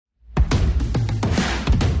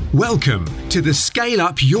Welcome to the Scale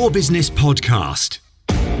Up Your Business podcast.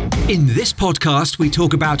 In this podcast, we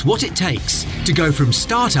talk about what it takes to go from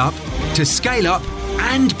startup to scale up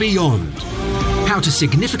and beyond. How to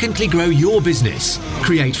significantly grow your business,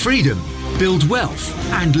 create freedom, build wealth,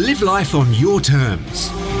 and live life on your terms.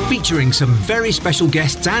 Featuring some very special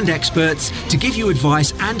guests and experts to give you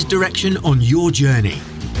advice and direction on your journey.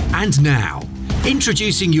 And now,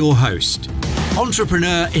 introducing your host,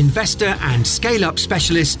 entrepreneur, investor, and scale-up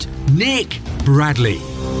specialist, Nick Bradley.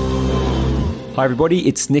 Hi everybody,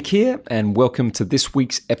 it's Nick here, and welcome to this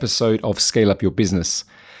week's episode of Scale Up Your Business.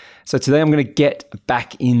 So today I'm going to get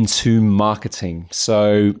back into marketing.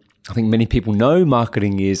 So I think many people know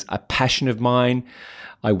marketing is a passion of mine.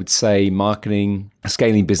 I would say marketing,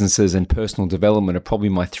 scaling businesses, and personal development are probably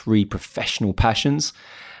my three professional passions.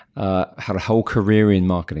 Had a whole career in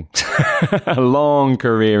marketing, a long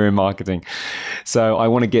career in marketing. So I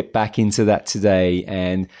want to get back into that today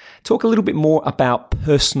and talk a little bit more about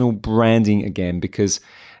personal branding again, because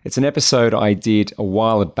it's an episode I did a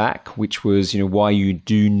while back, which was, why you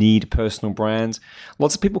do need personal brands.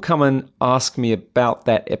 Lots of people come and ask me about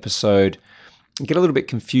that episode and get a little bit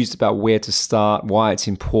confused about where to start, why it's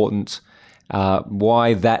important,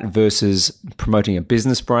 why that versus promoting a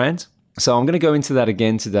business brand. So I'm going to go into that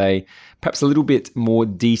again today, perhaps a little bit more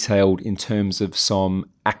detailed in terms of some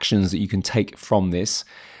actions that you can take from this.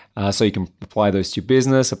 So you can apply those to your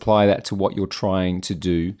business, apply that to what you're trying to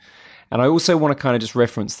do. And I also want to kind of just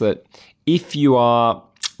reference that if you are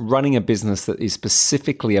running a business that is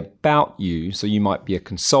specifically about you, so you might be a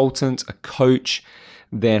consultant, a coach,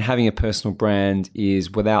 then having a personal brand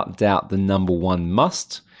is without doubt the number one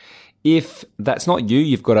must. If that's not you,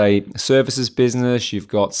 you've got a services business, you've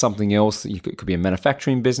got something else that could be a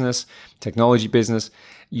manufacturing business, technology business,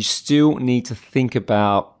 you still need to think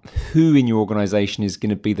about who in your organization is going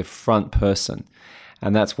to be the front person.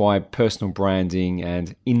 And that's why personal branding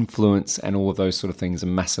and influence and all of those sort of things are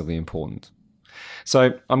massively important.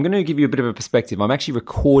 So I'm going to give you a bit of a perspective. I'm actually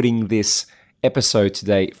recording this episode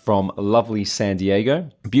today from lovely San Diego.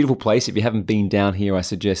 A beautiful place. If you haven't been down here, I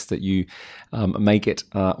suggest that you make it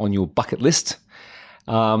on your bucket list.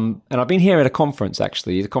 And I've been here at a conference,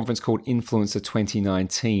 actually, a conference called Influencer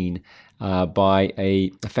 2019 by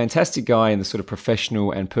a fantastic guy in the sort of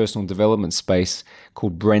professional and personal development space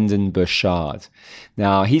called Brendon Burchard.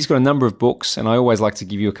 Now, he's got a number of books, and I always like to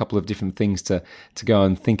give you a couple of different things to go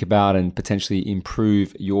and think about and potentially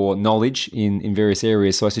improve your knowledge in various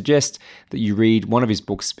areas. So I suggest that you read one of his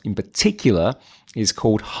books in particular is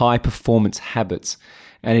called High Performance Habits,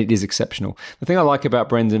 and it is exceptional. The thing I like about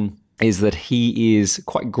Brendon is that he is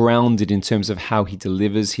quite grounded in terms of how he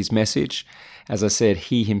delivers his message. As I said,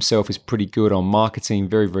 he himself is pretty good on marketing,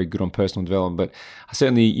 very, very good on personal development, but I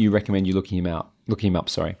certainly recommend you looking him up.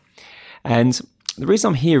 And the reason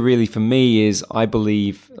I'm here really for me is I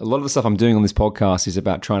believe a lot of the stuff I'm doing on this podcast is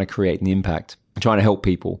about trying to create an impact, trying to help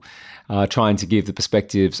people, trying to give the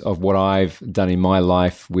perspectives of what I've done in my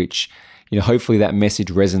life, which, hopefully that message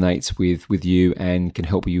resonates with you and can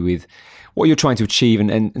help you with what you're trying to achieve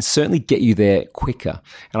and certainly get you there quicker.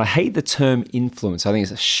 And I hate the term influence. I think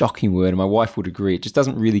it's a shocking word, and my wife would agree. It just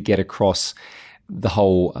doesn't really get across the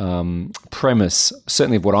whole premise,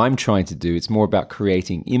 certainly of what I'm trying to do. It's more about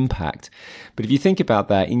creating impact. But if you think about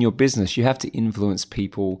that, in your business, you have to influence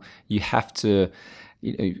people. You have to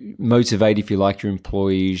motivate, if you like, your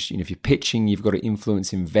employees. If you're pitching, you've got to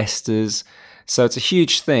influence investors. So it's a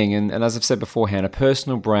huge thing. And as I've said beforehand, a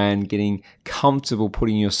personal brand, getting comfortable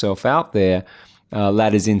putting yourself out there,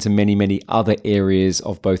 ladders into many, many other areas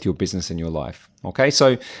of both your business and your life. Okay,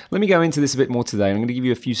 so let me go into this a bit more today. I'm going to give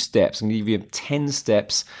you a few steps. I'm going to give you 10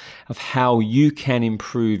 steps of how you can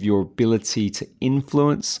improve your ability to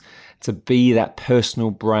influence, to be that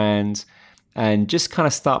personal brand, and just kind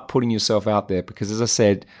of start putting yourself out there. Because as I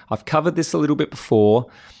said, I've covered this a little bit before.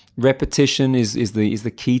 Repetition is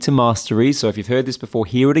the key to mastery. So if you've heard this before,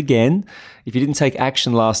 hear it again. If you didn't take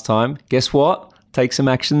action last time, guess what? Take some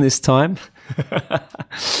action this time.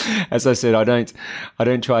 As I said, I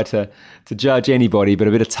don't try to judge anybody, but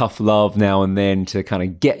a bit of tough love now and then to kind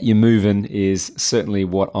of get you moving is certainly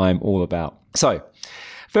what I'm all about. So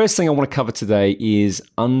first thing I want to cover today is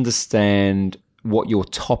understand what your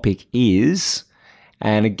topic is.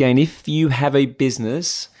 And again, if you have a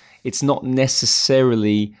business, it's not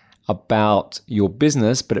necessarily about your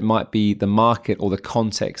business, but it might be the market or the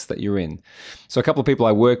context that you're in. So a couple of people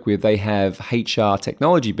I work with, they have HR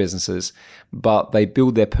technology businesses, but they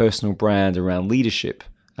build their personal brand around leadership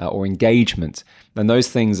or engagement. And those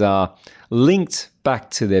things are linked back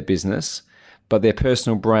to their business, but their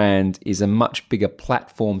personal brand is a much bigger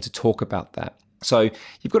platform to talk about that. So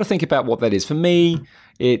you've got to think about what that is. For me,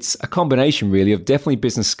 it's a combination really of definitely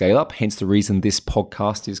business scale up, hence the reason this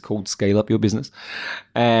podcast is called Scale Up Your Business,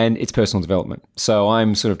 and it's personal development. So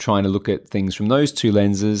I'm sort of trying to look at things from those two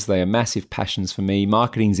lenses. They are massive passions for me.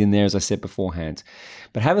 Marketing's in there, as I said beforehand.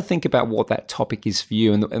 But have a think about what that topic is for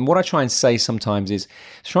you. And what I try and say sometimes is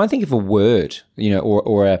try and think of a word,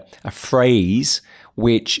 or a phrase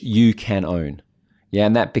which you can own. Yeah,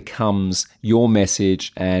 and that becomes your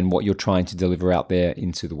message and what you're trying to deliver out there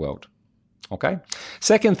into the world. Okay.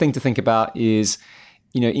 Second thing to think about is,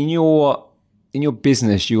 in your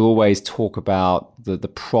business, you always talk about the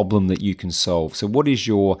problem that you can solve. So what is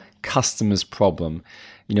your customer's problem?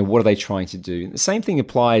 What are they trying to do? The same thing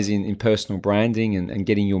applies in personal branding and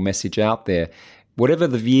getting your message out there. Whatever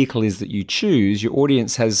the vehicle is that you choose, your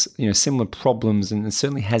audience has, similar problems and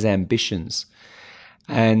certainly has ambitions.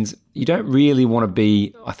 And you don't really want to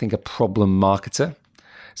be, I think, a problem marketer.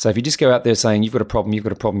 So if you just go out there saying, you've got a problem, you've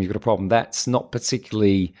got a problem, you've got a problem, that's not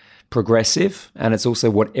particularly progressive. And it's also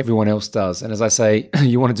what everyone else does. And as I say,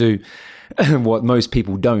 you want to do what most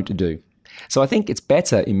people don't do. So I think it's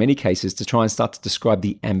better in many cases to try and start to describe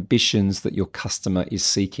the ambitions that your customer is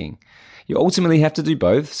seeking. You ultimately have to do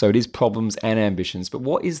both. So it is problems and ambitions. But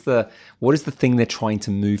what is the thing they're trying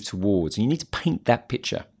to move towards? And you need to paint that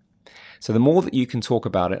picture. So the more that you can talk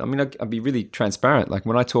about it, I'll be really transparent. Like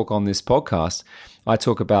when I talk on this podcast, I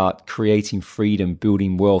talk about creating freedom,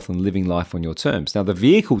 building wealth, and living life on your terms. Now, the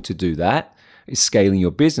vehicle to do that is scaling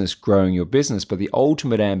your business, growing your business. But the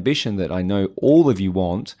ultimate ambition that I know all of you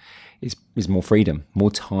want is more freedom,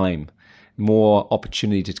 more time, more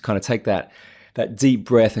opportunity to kind of take that deep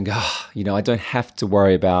breath and go, I don't have to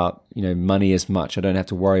worry about, money as much. I don't have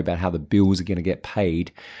to worry about how the bills are going to get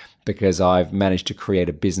paid, because I've managed to create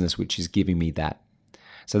a business which is giving me that.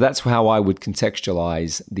 So that's how I would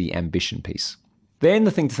contextualize the ambition piece. Then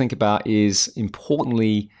the thing to think about is,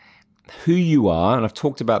 importantly, who you are. And I've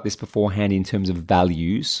talked about this beforehand in terms of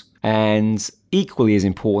values. And equally as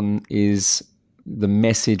important is the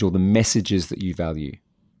message or the messages that you value.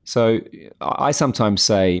 So I sometimes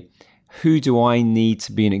say, who do I need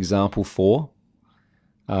to be an example for?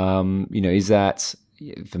 Is that...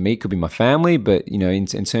 For me, it could be my family, but in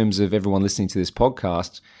terms of everyone listening to this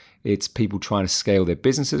podcast, it's people trying to scale their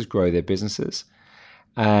businesses, grow their businesses.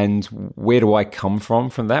 And where do I come from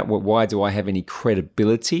that? Why do I have any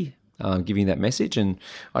credibility giving that message? And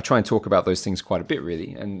I try and talk about those things quite a bit,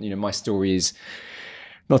 really. And my story is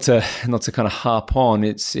not to kind of harp on.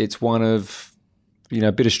 It's one of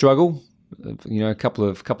a bit of struggle, a couple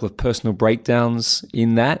of personal breakdowns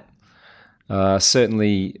in that.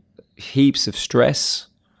 Certainly heaps of stress,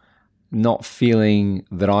 not feeling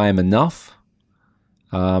that I am enough,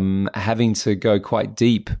 having to go quite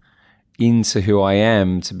deep into who I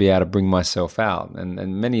am to be able to bring myself out.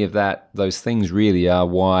 And many of those things really are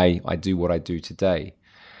why I do what I do today.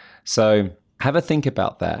 So have a think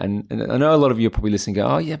about that. And I know a lot of you are probably listening and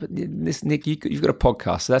go, oh yeah, but this, Nick, you've got a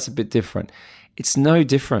podcast, so that's a bit different. It's no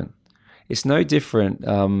different. It's no different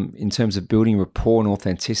in terms of building rapport and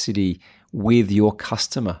authenticity with your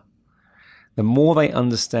customer. The more they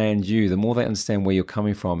understand you, the more they understand where you're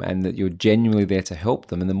coming from and that you're genuinely there to help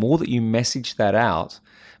them. And the more that you message that out,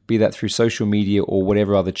 be that through social media or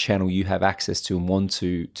whatever other channel you have access to and want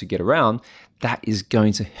to get around, that is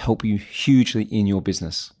going to help you hugely in your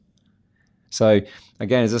business. So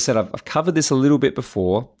again, as I said, I've covered this a little bit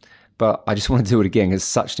before, but I just want to do it again. It's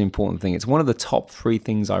such an important thing. It's one of the top 3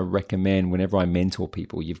 things I recommend whenever I mentor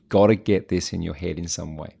people. You've got to get this in your head in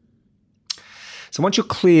some way. So once you're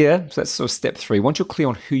clear, so that's sort of step 3, once you're clear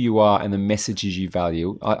on who you are and the messages you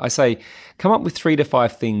value, I say come up with 3 to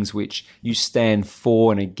 5 things which you stand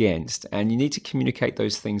for and against, and you need to communicate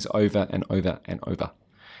those things over and over and over.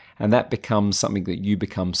 And that becomes something that you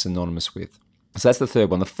become synonymous with. So that's the third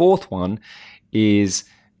one. The fourth one is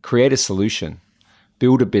create a solution,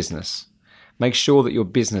 build a business. Make sure that your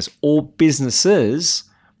business or businesses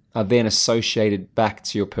are then associated back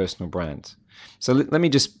to your personal brand. So let me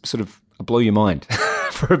just sort of blow your mind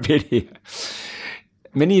for a bit here.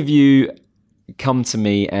 Many of you come to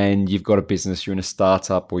me and you've got a business, you're in a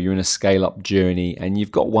startup or you're in a scale-up journey and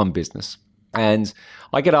you've got one business. And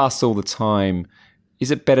I get asked all the time,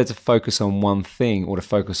 is it better to focus on one thing or to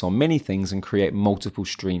focus on many things and create multiple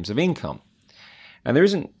streams of income? And there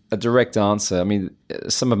isn't a direct answer. I mean,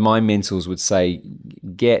 some of my mentors would say,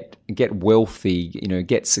 get wealthy,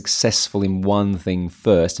 get successful in one thing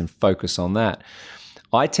first and focus on that.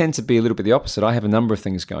 I tend to be a little bit the opposite. I have a number of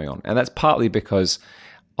things going on. And that's partly because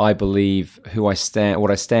I believe what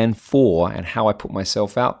I stand for and how I put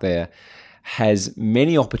myself out there has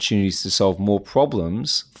many opportunities to solve more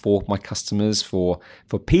problems for my customers, for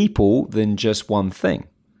people than just one thing.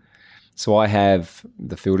 So I have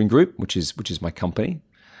the Fielding Group, which is my company.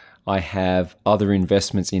 I have other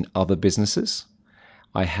investments in other businesses.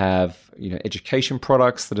 I have education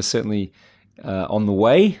products that are certainly on the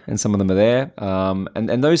way, and some of them are there.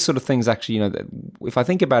 And those sort of things actually, if I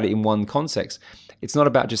think about it in one context, it's not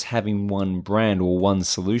about just having one brand or one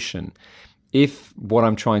solution. If what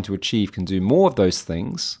I'm trying to achieve can do more of those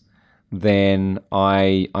things, then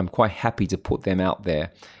I'm quite happy to put them out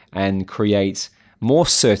there and create more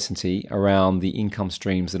certainty around the income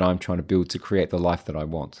streams that I'm trying to build to create the life that I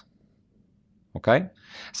want. Okay?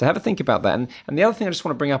 So have a think about that. And the other thing I just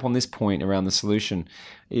want to bring up on this point around the solution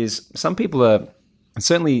is some people are,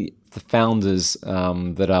 certainly the founders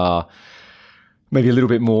that are maybe a little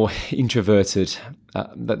bit more introverted,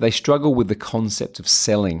 that they struggle with the concept of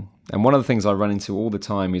selling. And one of the things I run into all the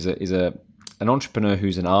time is an entrepreneur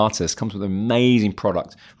who's an artist, comes with an amazing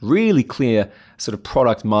product, really clear sort of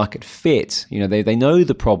product market fit. They know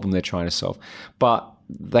the problem they're trying to solve, but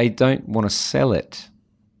they don't want to sell it.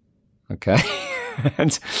 Okay?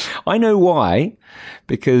 And I know why,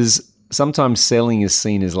 because sometimes selling is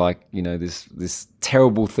seen as like, this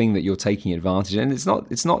terrible thing that you're taking advantage of. And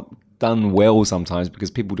it's not done well sometimes,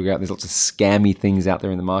 because people do go out, there's lots of scammy things out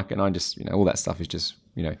there in the market. And I just, all that stuff is just,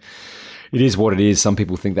 it is what it is. Some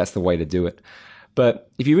people think that's the way to do it.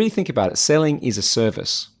 But if you really think about it, selling is a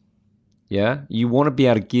service. Yeah, you want to be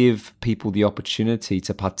able to give people the opportunity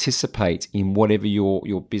to participate in whatever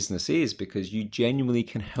your business is, because you genuinely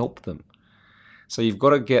can help them. So you've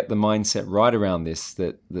got to get the mindset right around this,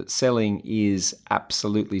 that selling is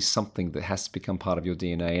absolutely something that has to become part of your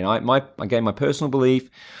DNA. And my personal belief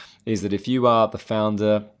is that if you are the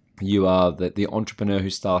founder, you are the entrepreneur who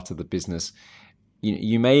started the business,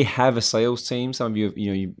 you may have a sales team. Some of you,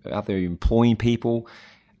 you out there employing people,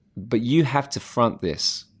 but you have to front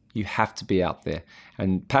this. You have to be out there,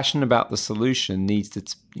 and passion about the solution needs to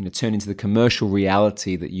turn into the commercial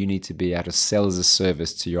reality that you need to be able to sell as a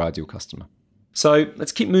service to your ideal customer. So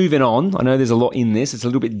let's keep moving on. I know there's a lot in this. It's a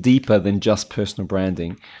little bit deeper than just personal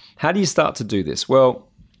branding. How do you start to do this? Well,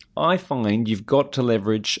 I find you've got to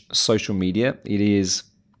leverage social media. It is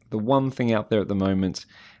the one thing out there at the moment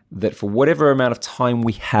that, for whatever amount of time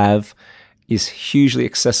we have, is hugely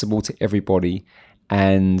accessible to everybody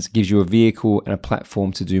and gives you a vehicle and a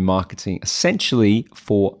platform to do marketing essentially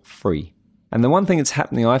for free. And the one thing that's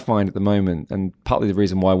happening, I find at the moment, and partly the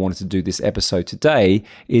reason why I wanted to do this episode today,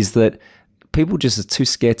 is that people just are too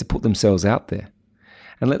scared to put themselves out there.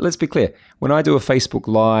 And let's be clear, when I do a Facebook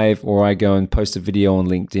Live or I go and post a video on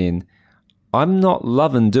LinkedIn, I'm not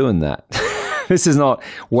loving doing that. This is not,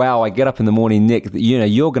 wow, I get up in the morning, Nick,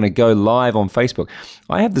 you're going to go live on Facebook.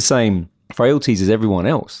 I have the same frailties as everyone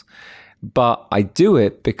else, but I do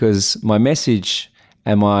it because my message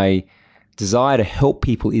and my desire to help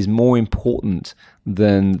people is more important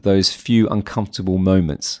than those few uncomfortable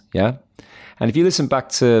moments, yeah? And if you listen back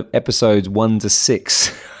to episodes 1 to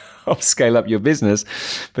 6 of Scale Up Your Business,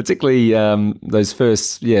 particularly those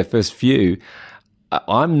first few,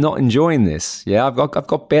 I'm not enjoying this. Yeah, I've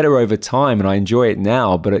got better over time, and I enjoy it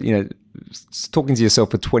now. But talking to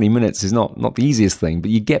yourself for 20 minutes is not the easiest thing.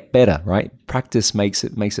 But you get better, right? Practice makes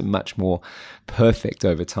it much more perfect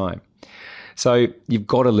over time. So you've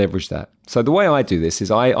got to leverage that. So the way I do this is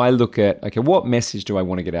I look at, okay, what message do I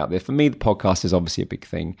want to get out there? For me, the podcast is obviously a big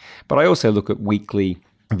thing, but I also look at weekly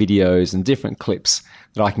videos and different clips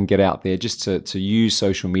that I can get out there just to use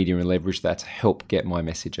social media and leverage that to help get my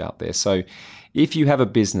message out there. So if you have a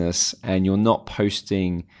business and you're not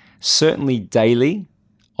posting certainly daily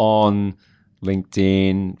on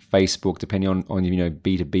LinkedIn, Facebook, depending on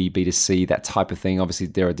B2B, B2C, that type of thing. Obviously,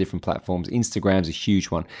 there are different platforms. Instagram's a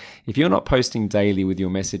huge one. If you're not posting daily with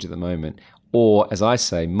your message at the moment, or as I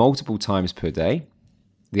say, multiple times per day,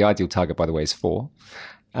 the ideal target, by the way, is 4,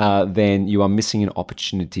 then you are missing an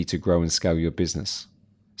opportunity to grow and scale your business.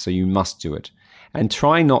 So you must do it. And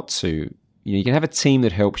try not to. You can have a team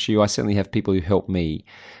that helps you. I certainly have people who help me.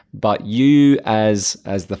 But you as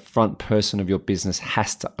the front person of your business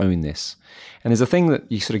has to own this. And there's a thing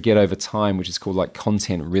that you sort of get over time, which is called like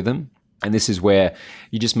content rhythm. And this is where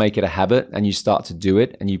you just make it a habit and you start to do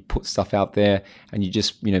it and you put stuff out there and you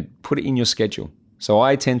just, put it in your schedule. So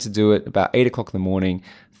I tend to do it about 8 o'clock in the morning,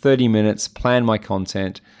 30 minutes, plan my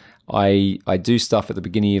content. I do stuff at the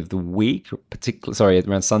beginning of the week,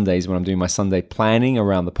 around Sundays when I'm doing my Sunday planning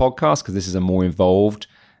around the podcast, because this is a more involved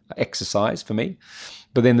exercise for me.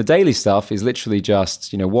 But then the daily stuff is literally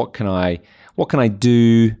just, what can I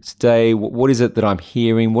do today? What is it that I'm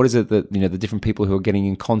hearing? What is it that, the different people who are getting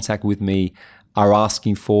in contact with me are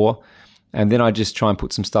asking for? And then I just try and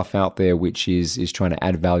put some stuff out there which is trying to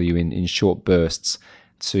add value in short bursts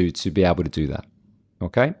to be able to do that.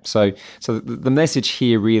 Okay, so the message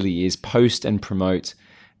here really is post and promote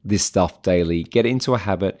this stuff daily. Get into a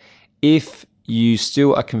habit. If you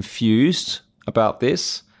still are confused about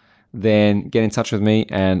this, then get in touch with me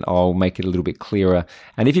and I'll make it a little bit clearer.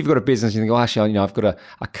 And if you've got a business, you think, oh, actually, I've got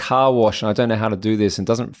a car wash and I don't know how to do this and it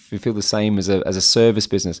doesn't feel the same as a service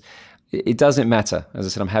business. It doesn't matter. As I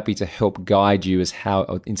said, I'm happy to help guide you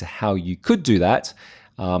into how you could do that,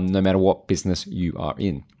 no matter what business you are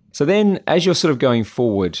in. So then as you're sort of going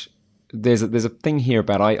forward, there's a thing here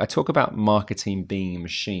about, I talk about marketing being a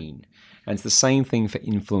machine. And it's the same thing for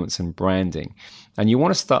influence and branding. And you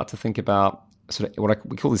want to start to think about sort of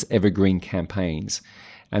we call this evergreen campaigns.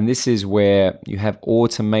 And this is where you have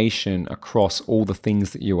automation across all the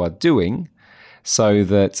things that you are doing so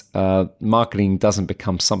that marketing doesn't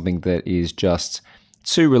become something that is just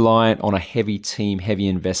too reliant on a heavy team, heavy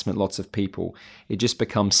investment, lots of people. It just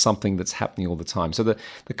becomes something that's happening all the time. So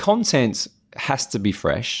the content has to be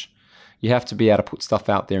fresh. You have to be able to put stuff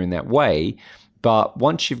out there in that way. But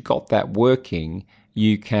once you've got that working,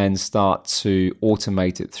 you can start to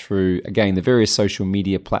automate it through, again, the various social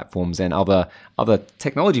media platforms and other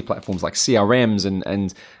technology platforms like CRMs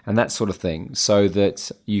and that sort of thing, so that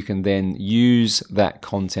you can then use that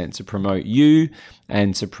content to promote you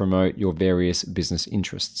and to promote your various business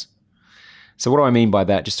interests. So what do I mean by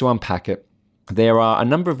that? Just to unpack it, there are a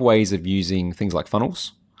number of ways of using things like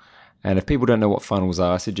funnels. And if people don't know what funnels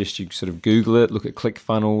are, I suggest you sort of Google it, look at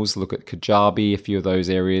ClickFunnels, look at Kajabi, a few of those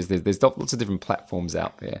areas. There's lots of different platforms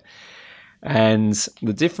out there. And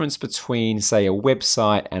the difference between, say, a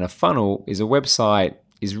website and a funnel is a website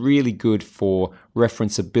is really good for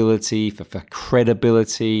referenceability, for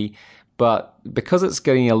credibility. But because it's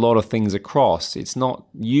getting a lot of things across, it's not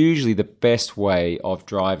usually the best way of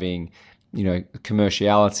driving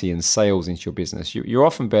commerciality and sales into your business. You're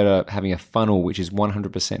often better having a funnel which is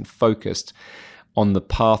 100% focused on the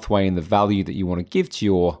pathway and the value that you want to give to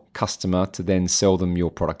your customer to then sell them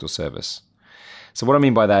your product or service. So what I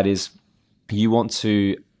mean by that is you want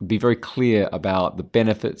to be very clear about the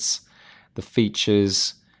benefits, the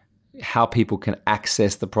features, how people can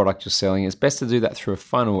access the product you're selling. It's best to do that through a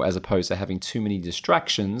funnel as opposed to having too many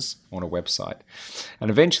distractions on a website. And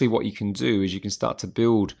eventually what you can do is you can start to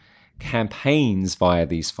build campaigns via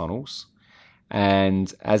these funnels,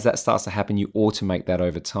 and as that starts to happen, you automate that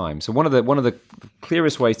over time. So one of the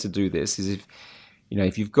clearest ways to do this is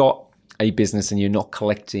if you've got a business and you're not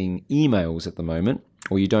collecting emails at the moment,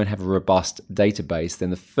 or you don't have a robust database, then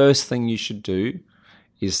the first thing you should do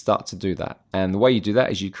is start to do that. And the way you do that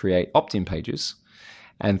is you create opt-in pages,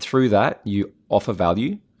 and through that you offer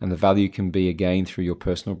value, and the value can be again through your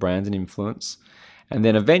personal brand and influence. And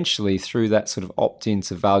then eventually through that sort of opt-in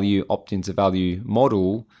to value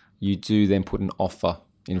model, you do then put an offer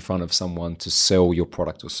in front of someone to sell your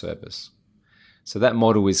product or service. So that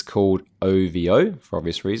model is called OVO for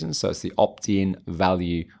obvious reasons. So it's the opt-in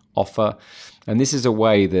value offer. And this is a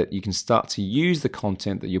way that you can start to use the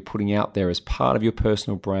content that you're putting out there as part of your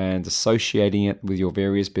personal brand, associating it with your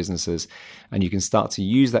various businesses. And you can start to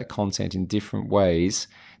use that content in different ways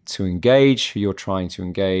to engage who you're trying to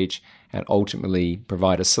engage and ultimately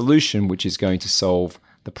provide a solution which is going to solve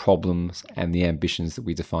the problems and the ambitions that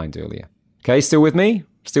we defined earlier. Okay, still with me?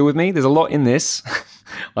 Still with me? There's a lot in this.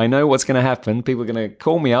 I know what's going to happen. People are going to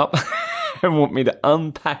call me up and want me to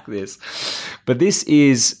unpack this. But this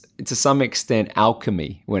is, to some extent,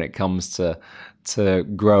 alchemy when it comes to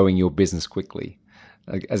growing your business quickly.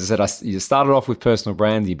 As I said, you started off with personal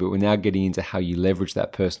branding, but we're now getting into how you leverage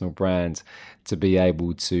that personal brand to be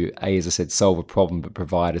able to, as I said, solve a problem, but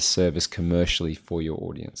provide a service commercially for your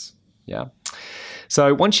audience. Yeah.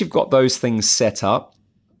 So once you've got those things set up,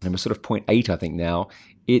 and we're sort of point 8, I think now,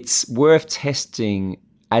 it's worth testing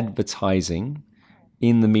advertising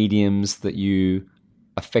in the mediums that you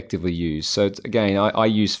effectively use. So again, I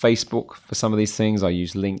use Facebook for some of these things. I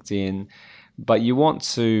use LinkedIn. But you want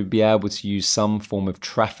to be able to use some form of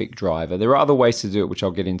traffic driver. There are other ways to do it, which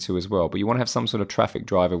I'll get into as well. But you want to have some sort of traffic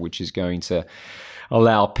driver which is going to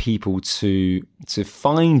allow people to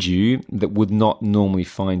find you that would not normally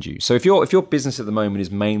find you. So if your business at the moment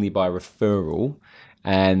is mainly by referral,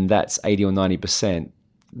 and that's 80 or 90%,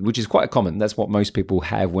 which is quite common. That's what most people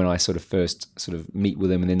have when I first meet with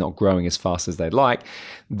them and they're not growing as fast as they'd like.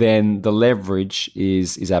 Then the leverage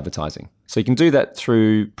is advertising. So you can do that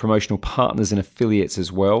through promotional partners and affiliates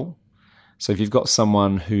as well. So if you've got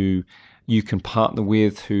someone who you can partner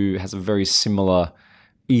with who has a very similar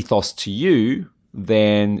ethos to you,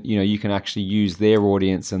 then you can actually use their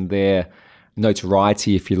audience and their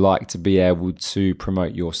notoriety, if you like, to be able to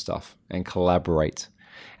promote your stuff and collaborate.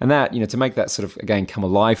 And that, to make that sort of, again, come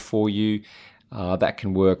alive for you, that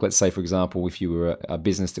can work. Let's say, for example, if you were a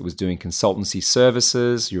business that was doing consultancy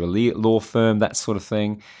services, you're a law firm, that sort of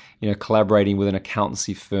thing, collaborating with an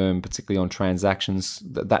accountancy firm, particularly on transactions,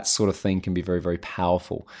 that sort of thing can be very, very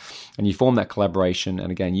powerful. And you form that collaboration.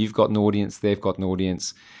 And again, you've got an audience, they've got an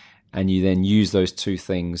audience, and you then use those two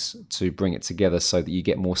things to bring it together so that you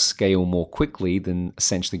get more scale more quickly than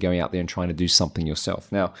essentially going out there and trying to do something yourself.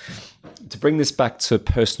 Now, to bring this back to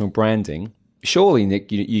personal branding, surely, Nick,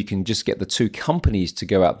 you can just get the two companies to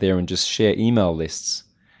go out there and just share email lists.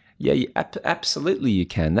 Yeah, absolutely you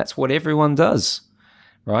can. That's what everyone does,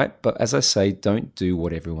 right? But as I say, don't do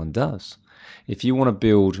what everyone does. If you want to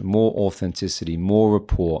build more authenticity, more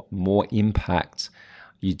rapport, more impact,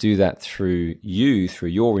 you do that through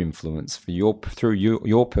your influence, through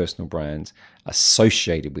your personal brand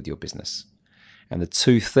associated with your business. And the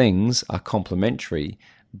two things are complementary,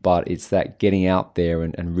 but it's that getting out there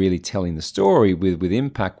and really telling the story with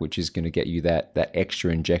impact, which is going to get you that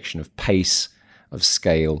extra injection of pace, of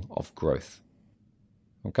scale, of growth.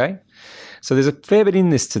 Okay? So there's a fair bit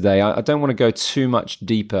in this today. I don't want to go too much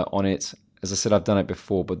deeper on it. As I said, I've done it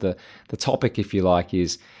before, but the topic, if you like,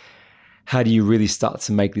 is how do you really start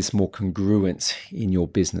to make this more congruent in your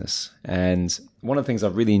business? And one of the things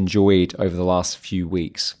I've really enjoyed over the last few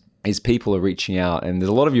weeks is people are reaching out, and there's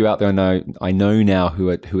a lot of you out there I know now who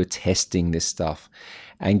are testing this stuff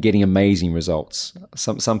and getting amazing results.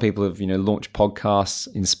 Some people have launched podcasts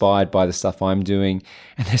inspired by the stuff I'm doing,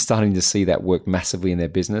 and they're starting to see that work massively in their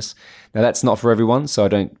business. Now that's not for everyone, so I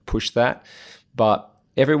don't push that, but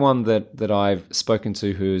everyone that I've spoken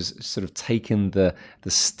to who's sort of taken the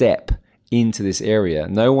step into this area,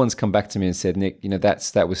 no one's come back to me and said, Nick,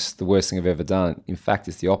 that was the worst thing I've ever done. In fact,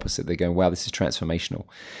 it's the opposite. They're going, wow, this is transformational.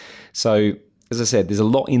 So as I said, there's a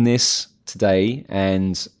lot in this today,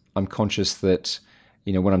 and I'm conscious that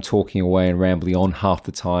when I'm talking away and rambling on half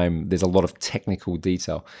the time, there's a lot of technical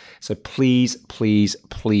detail. So please, please,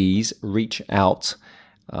 please reach out.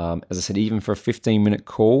 As I said, even for a 15-minute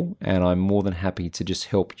call, and I'm more than happy to just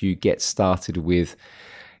help you get started with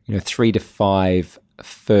 3 to 5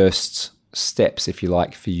 first steps, if you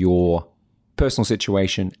like, for your personal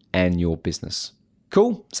situation and your business.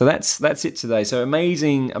 Cool. So that's it today. So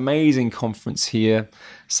amazing conference here.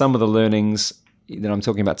 Some of the learnings that I'm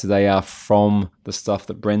talking about today are from the stuff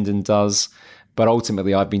that Brendan does, but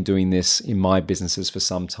ultimately I've been doing this in my businesses for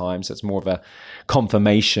some time. So it's more of a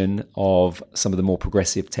confirmation of some of the more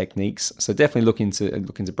progressive techniques. So definitely look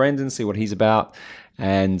into Brendan, see what he's about,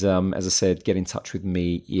 and as I said, get in touch with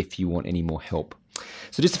me if you want any more help.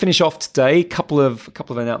 So just to finish off today, couple of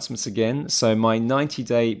announcements again. So my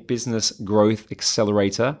 90-day business growth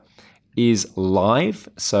accelerator is live.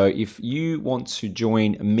 So if you want to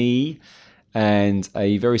join me and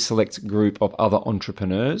a very select group of other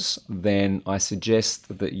entrepreneurs, then I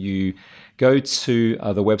suggest that you go to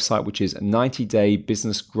the website, which is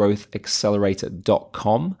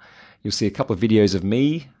 90daybusinessgrowthaccelerator.com. You'll see a couple of videos of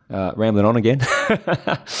me rambling on again,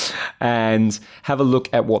 and have a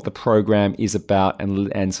look at what the program is about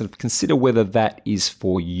and sort of consider whether that is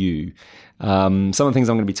for you. Some of the things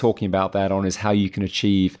I'm going to be talking about that on is how you can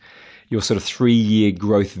achieve your sort of 3-year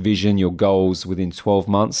growth vision, your goals within 12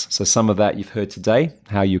 months. So some of that you've heard today,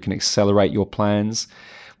 how you can accelerate your plans.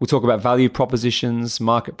 We'll talk about value propositions,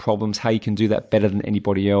 market problems, how you can do that better than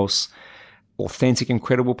anybody else. Authentic and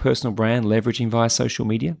credible personal brand, leveraging via social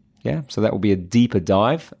media. Yeah, so that will be a deeper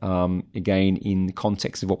dive, again, in the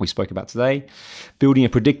context of what we spoke about today. Building a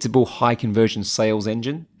predictable, high-conversion sales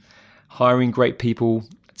engine, hiring great people,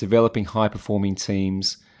 developing high-performing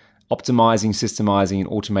teams, optimizing, systemizing, and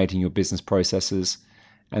automating your business processes,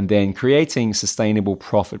 and then creating sustainable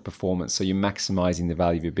profit performance, so you're maximizing the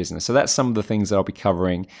value of your business. So that's some of the things that I'll be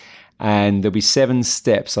covering, and there'll be 7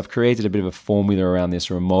 steps. I've created a bit of a formula around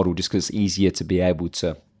this, or a model, just because it's easier to be able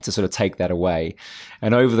to sort of take that away.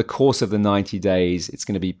 And over the course of the 90 days, it's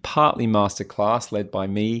going to be partly masterclass led by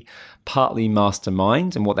me, partly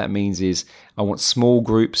mastermind. And what that means is I want small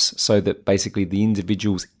groups so that basically the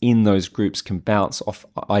individuals in those groups can bounce off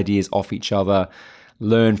ideas off each other,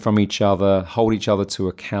 learn from each other, hold each other to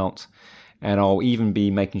account. And I'll even be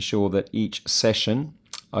making sure that each session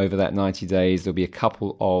over that 90 days, there'll be a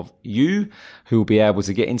couple of you who will be able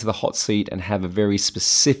to get into the hot seat and have a very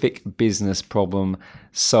specific business problem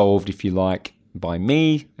solved, if you like, by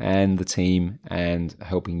me and the team and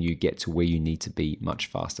helping you get to where you need to be much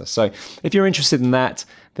faster. So if you're interested in that,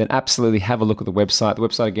 then absolutely have a look at the website. The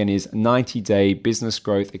website again is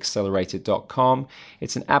 90daybusinessgrowthaccelerator.com.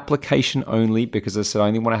 It's an application only because, as I said, I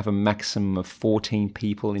only want to have a maximum of 14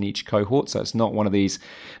 people in each cohort. So it's not one of these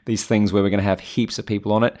things where we're going to have heaps of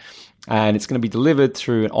people on it. And it's going to be delivered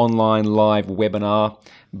through an online live webinar,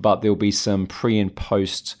 but there'll be some pre and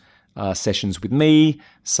post sessions with me,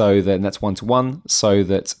 and that's one-to-one, so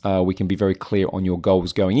that we can be very clear on your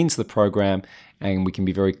goals going into the program, and we can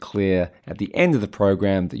be very clear at the end of the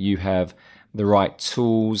program that you have the right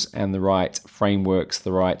tools and the right frameworks,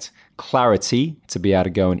 the right clarity to be able to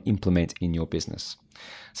go and implement in your business.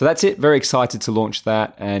 So that's it. Very excited to launch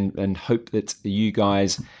that and hope that you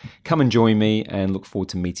guys come and join me, and look forward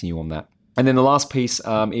to meeting you on that. And then the last piece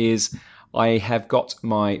is I have got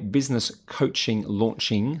my business coaching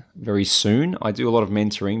launching very soon. I do a lot of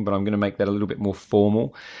mentoring, but I'm going to make that a little bit more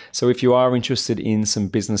formal. So if you are interested in some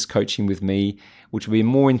business coaching with me, which will be a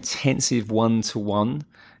more intensive one-to-one,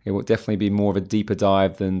 it will definitely be more of a deeper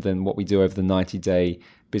dive than what we do over the 90-day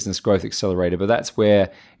Business Growth Accelerator. But that's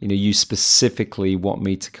where you specifically want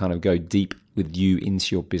me to kind of go deep with you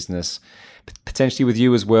into your business, potentially with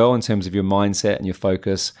you as well in terms of your mindset and your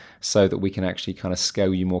focus, so that we can actually kind of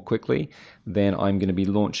scale you more quickly. Then I'm going to be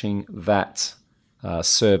launching that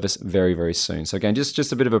service very, very soon. So again,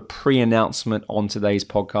 just a bit of a pre-announcement on today's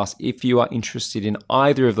podcast. If you are interested in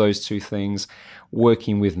either of those two things,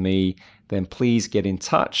 working with me, then please get in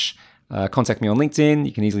touch. Contact me on LinkedIn.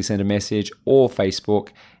 You can easily send a message, or Facebook,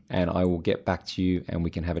 and I will get back to you and we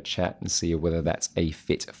can have a chat and see whether that's a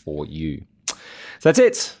fit for you. So that's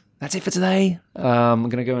it. That's it for today. I'm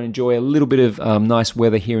going to go and enjoy a little bit of nice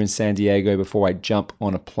weather here in San Diego before I jump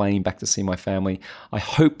on a plane back to see my family. I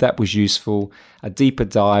hope that was useful. A deeper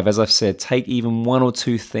dive, as I've said, take even one or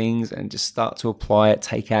two things and just start to apply it,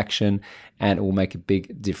 take action, and it will make a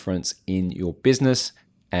big difference in your business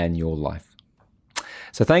and your life.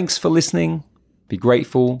 So thanks for listening. Be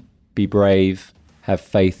grateful, be brave, have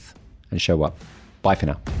faith, and show up. Bye for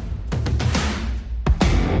now.